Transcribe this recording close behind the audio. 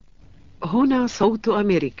هنا صوت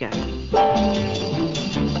أمريكا.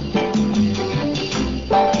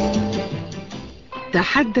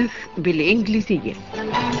 تحدث بالإنجليزية.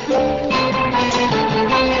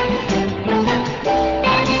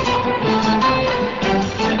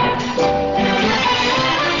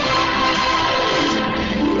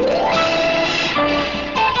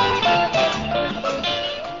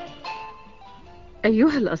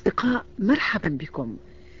 أيها الأصدقاء، مرحبا بكم.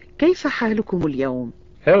 كيف حالكم اليوم؟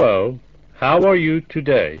 Hello, how are you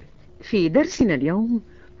today? في درسنا اليوم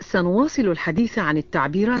سنواصل الحديث عن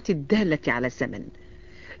التعبيرات الدالة على الزمن،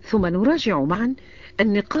 ثم نراجع معا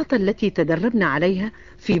النقاط التي تدربنا عليها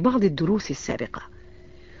في بعض الدروس السابقة.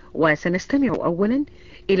 وسنستمع أولا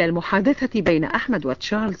إلى المحادثة بين أحمد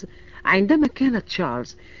وتشارلز عندما كان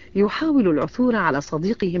تشارلز يحاول العثور على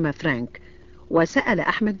صديقهما فرانك، وسأل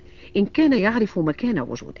أحمد إن كان يعرف مكان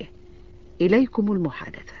وجوده. إليكم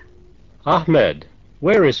المحادثة. Ahmed,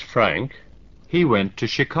 where is Frank? He went to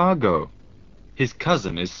Chicago. His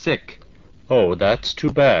cousin is sick. Oh, that's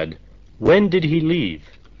too bad. When did he leave?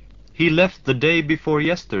 He left the day before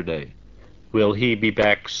yesterday. Will he be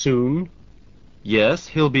back soon? Yes,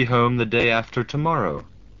 he'll be home the day after tomorrow.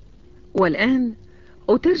 والآن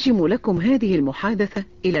أترجم لكم هذه المحادثة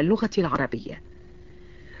إلى اللغة العربية.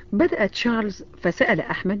 بدأ تشارلز فسأل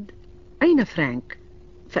أحمد: أين فرانك؟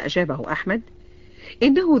 فأجابه أحمد: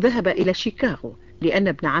 إنه ذهب إلى شيكاغو لأن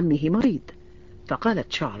ابن عمه مريض. فقال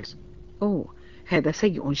تشارلز: أوه، هذا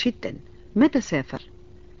سيء جدا، متى سافر؟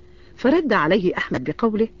 فرد عليه أحمد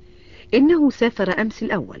بقوله: إنه سافر أمس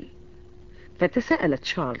الأول. فتساءل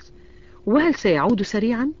تشارلز: وهل سيعود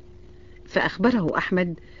سريعا؟ فأخبره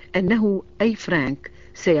أحمد أنه أي فرانك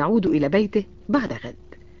سيعود إلى بيته بعد غد.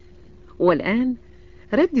 والآن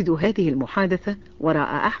رددوا هذه المحادثة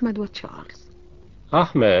وراء أحمد وتشارلز.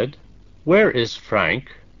 Ahmed, where is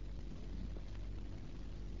Frank?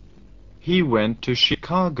 He went to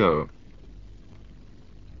Chicago.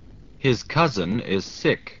 His cousin is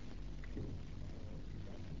sick.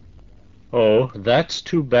 Oh, that's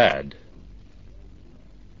too bad.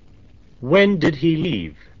 When did he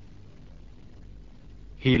leave?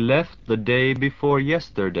 He left the day before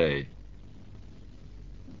yesterday.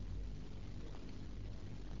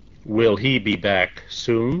 Will he be back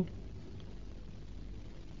soon?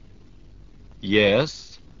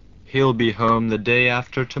 Yes, he'll be home the day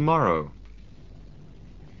after tomorrow.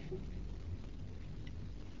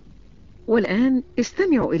 والآن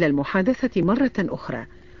استمعوا إلى المحادثة مرة أخرى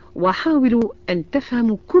وحاولوا أن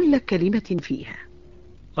تفهموا كل كلمة فيها.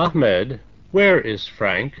 Ahmed, where is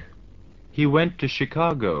Frank? He went to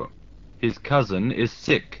Chicago. His cousin is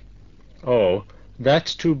sick. Oh,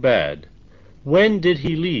 that's too bad. When did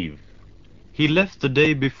he leave? He left the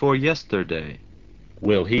day before yesterday.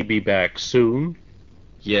 Will he be back soon?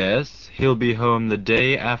 Yes, he'll be home the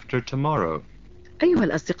day after tomorrow. أيها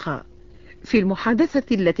الأصدقاء، في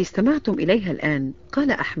المحادثة التي استمعتم إليها الآن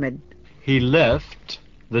قال أحمد: He left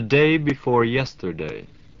the day before yesterday.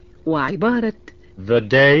 وعبارة The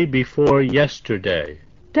day before yesterday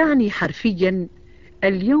تعني حرفيا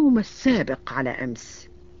اليوم السابق على أمس،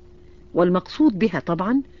 والمقصود بها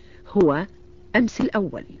طبعا هو أمس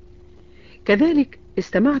الأول. كذلك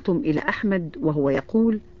استمعتم إلى أحمد وهو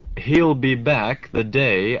يقول: He'll be back the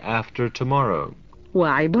day after tomorrow.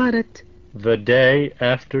 وعبارة The day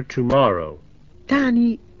after tomorrow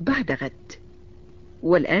تعني بعد غد.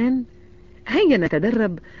 والآن هيا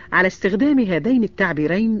نتدرب على استخدام هذين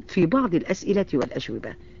التعبيرين في بعض الأسئلة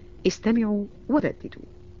والأجوبة. استمعوا ورددوا.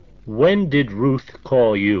 When did Ruth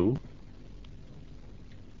call you?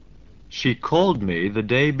 She called me the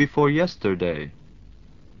day before yesterday.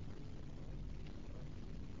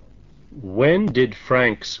 When did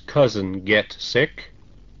Frank's cousin get sick?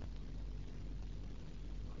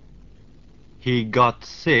 He got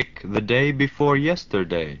sick the day before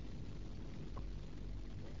yesterday.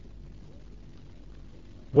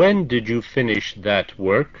 When did you finish that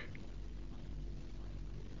work?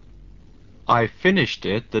 I finished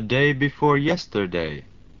it the day before yesterday.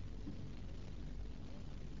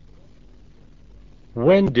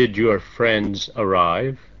 When did your friends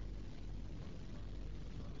arrive?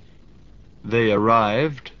 They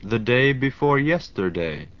arrived the day before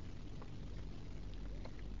yesterday.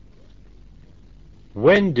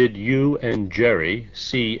 When did you and Jerry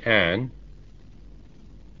see Anne?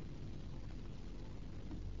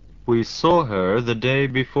 We saw her the day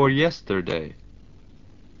before yesterday.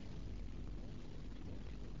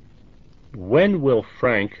 When will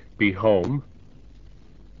Frank be home?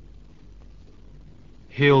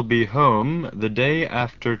 He'll be home the day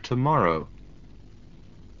after tomorrow.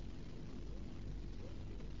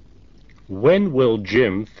 When will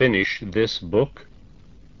Jim finish this book?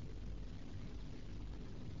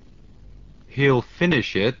 He'll finish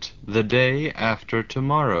it the day after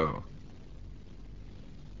tomorrow.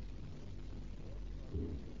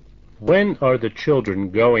 When are the children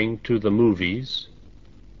going to the movies?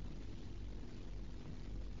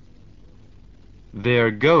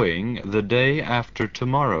 They're going the day after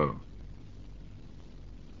tomorrow.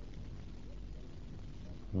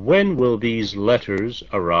 When will these letters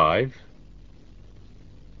arrive?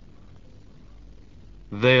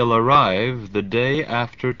 They'll arrive the day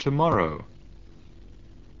after tomorrow.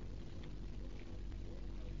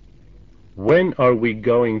 When are we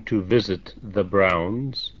going to visit the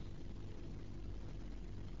Browns?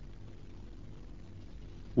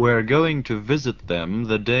 We're going to visit them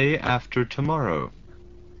the day after tomorrow.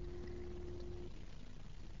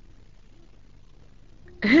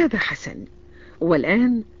 هذا حسن.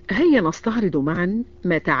 والآن هيا نستعرض معا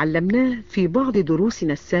ما تعلمناه في بعض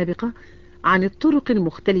دروسنا السابقة عن الطرق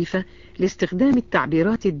المختلفة لاستخدام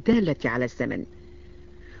التعبيرات الدالة على الزمن.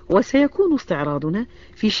 وسيكون استعراضنا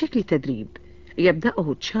في شكل تدريب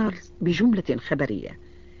يبدأه تشارلز بجملة خبرية،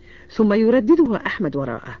 ثم يرددها أحمد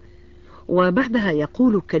وراءه، وبعدها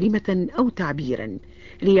يقول كلمة أو تعبيرا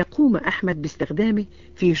ليقوم أحمد باستخدامه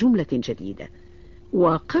في جملة جديدة.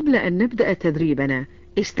 وقبل أن نبدأ تدريبنا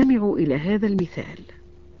استمعوا إلى هذا المثال.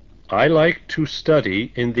 I like to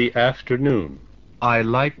study in the afternoon. I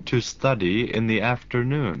like to study in the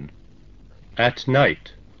afternoon. At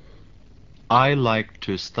night. I like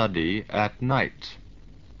to study at night.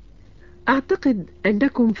 أعتقد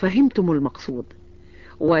أنكم فهمتم المقصود،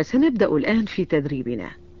 وسنبدأ الآن في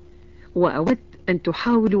تدريبنا. وأود أن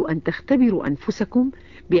تحاولوا أن تختبروا أنفسكم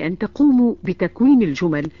بأن تقوموا بتكوين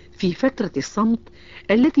الجمل في فترة الصمت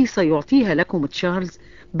التي سيعطيها لكم تشارلز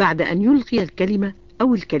بعد أن يلقي الكلمة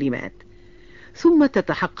أو الكلمات، ثم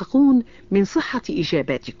تتحققون من صحة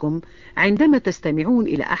إجاباتكم عندما تستمعون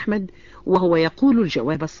إلى أحمد وهو يقول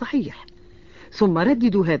الجواب الصحيح، ثم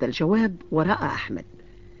رددوا هذا الجواب وراء أحمد.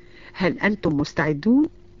 هل أنتم مستعدون؟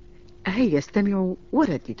 هيا استمعوا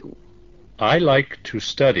ورددوا. I like to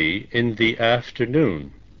study in the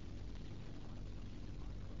afternoon.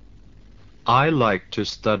 I like to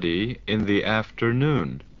study in the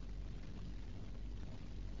afternoon.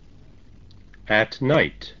 At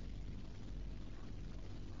night.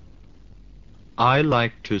 I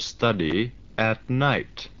like to study at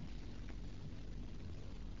night.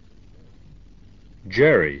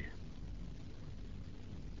 Jerry.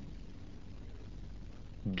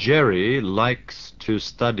 Jerry likes to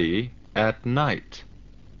study at night.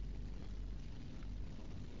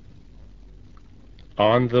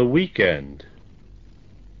 On the weekend.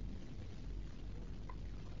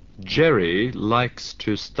 Jerry likes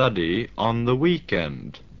to study on the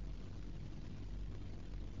weekend.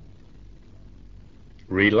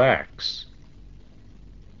 Relax.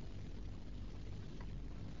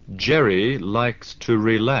 Jerry likes to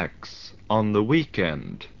relax on the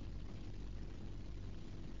weekend.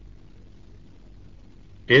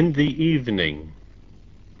 In the evening.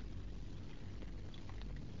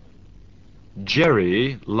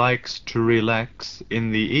 Jerry likes to relax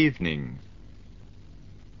in the evening.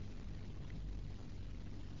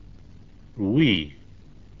 We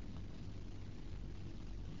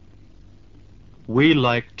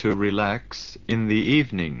like to relax in the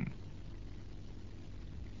evening.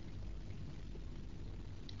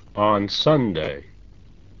 On Sunday.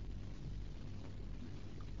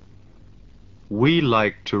 We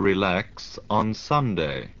like to relax on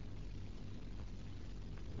Sunday.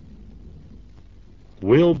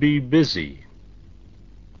 We'll be busy.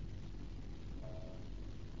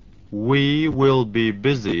 We will be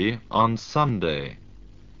busy on Sunday.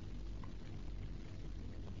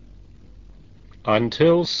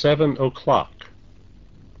 Until 7 o'clock.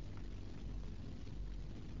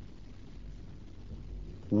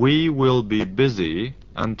 We will be busy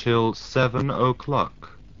until 7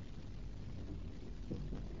 o'clock.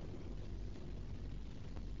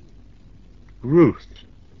 Ruth.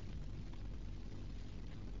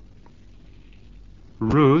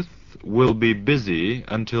 Ruth will be busy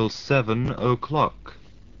until 7 o'clock.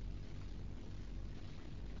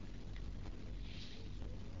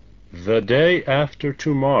 The day after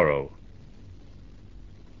tomorrow.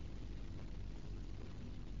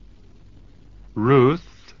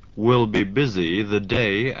 Ruth will be busy the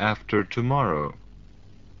day after tomorrow.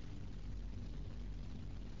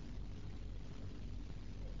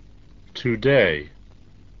 Today.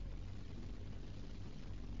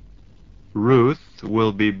 Ruth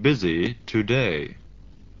will be busy today.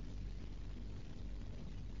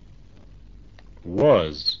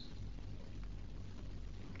 Was.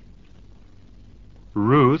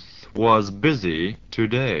 Ruth was busy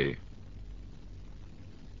today.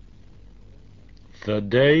 The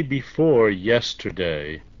day before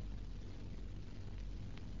yesterday.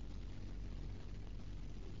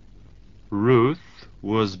 Ruth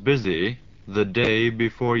was busy the day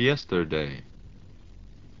before yesterday.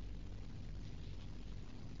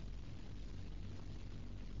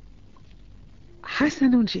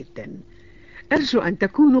 حسن جدا. أرجو أن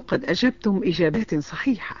تكونوا قد أجبتم إجابات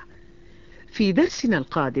صحيحة. في درسنا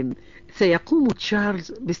القادم سيقوم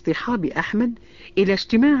تشارلز باصطحاب أحمد إلى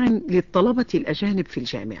اجتماع للطلبة الأجانب في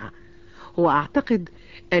الجامعة، وأعتقد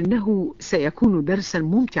أنه سيكون درسا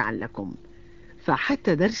ممتعا لكم.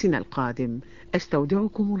 فحتى درسنا القادم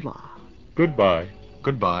أستودعكم الله. Goodbye.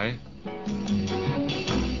 Goodbye.